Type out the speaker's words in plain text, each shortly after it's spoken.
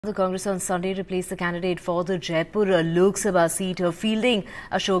The Congress on Sunday replaced the candidate for the Jaipur Lok Sabha seat, fielding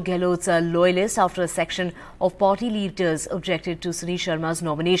Ashok Gehlot's loyalists after a section of party leaders objected to Sunil Sharma's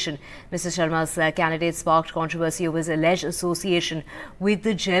nomination. Mr. Sharma's candidate sparked controversy over his alleged association with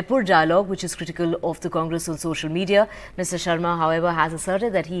the Jaipur dialogue, which is critical of the Congress on social media. Mr. Sharma, however, has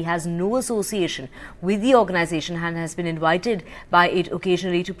asserted that he has no association with the organisation and has been invited by it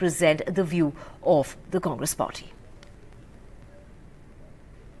occasionally to present the view of the Congress party.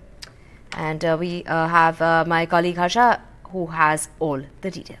 And we have my colleague Harsha, who has all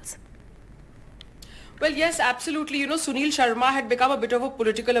the details. Well, yes, absolutely. You know, Sunil Sharma had become a bit of a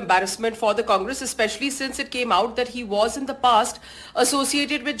political embarrassment for the Congress, especially since it came out that he was in the past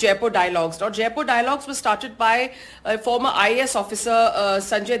associated with Jaipur Dialogues. Now, Jaipur Dialogues was started by former IAS officer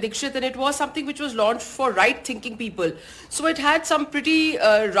Sanjay Dikshit, and it was something which was launched for right-thinking people. So it had some pretty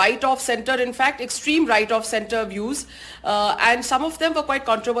right-of-center, in fact, extreme right-of-center views, and some of them were quite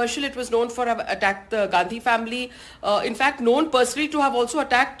controversial. It was known for having attacked the Gandhi family, in fact, known personally to have also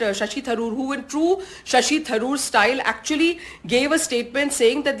attacked Shashi Tharoor, who in true Shashi Tharoor style actually gave a statement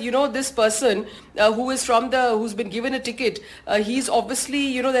saying that, you know, this person who's been given a ticket, he's obviously,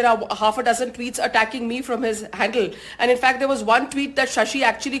 you know, there are half a dozen tweets attacking me from his handle. And in fact, there was one tweet that Shashi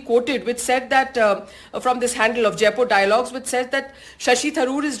actually quoted, which said that from this handle of Jaipur Dialogues, which said that Shashi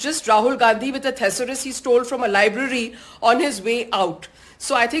Tharoor is just Rahul Gandhi with a thesaurus he stole from a library on his way out.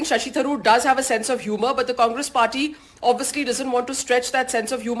 So I think Shashi Tharoor does have a sense of humor, but the Congress party obviously doesn't want to stretch that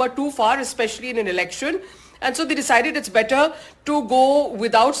sense of humor too far, especially in an election. And so they decided it's better to go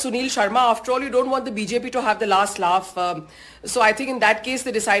without Sunil Sharma. After all, you don't want the BJP to have the last laugh. So I think in that case,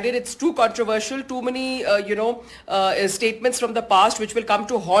 they decided it's too controversial, too many, statements from the past which will come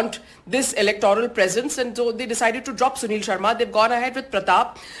to haunt this electoral presence. And so they decided to drop Sunil Sharma. They've gone ahead with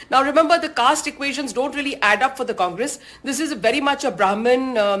Pratap. Now, remember, the caste equations don't really add up for the Congress. This is very much a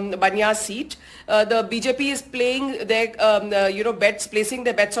Brahmin Banya seat. The BJP is playing their, bets, placing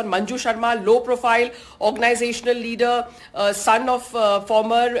their bets on Manju Sharma, low profile, organizational leader, son of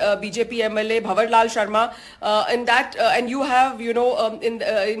former BJP MLA Bhavarlal Sharma, and you have,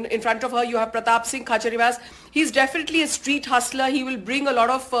 in front of her, you have Pratap Singh Khachariyawas. He's definitely a street hustler. He will bring a lot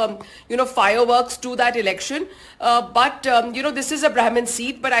of, fireworks to that election. But this is a Brahmin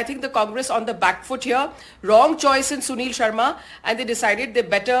seat. But I think the Congress on the back foot here. Wrong choice in Sunil Sharma. And they decided they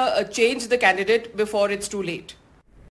better change the candidate before it's too late.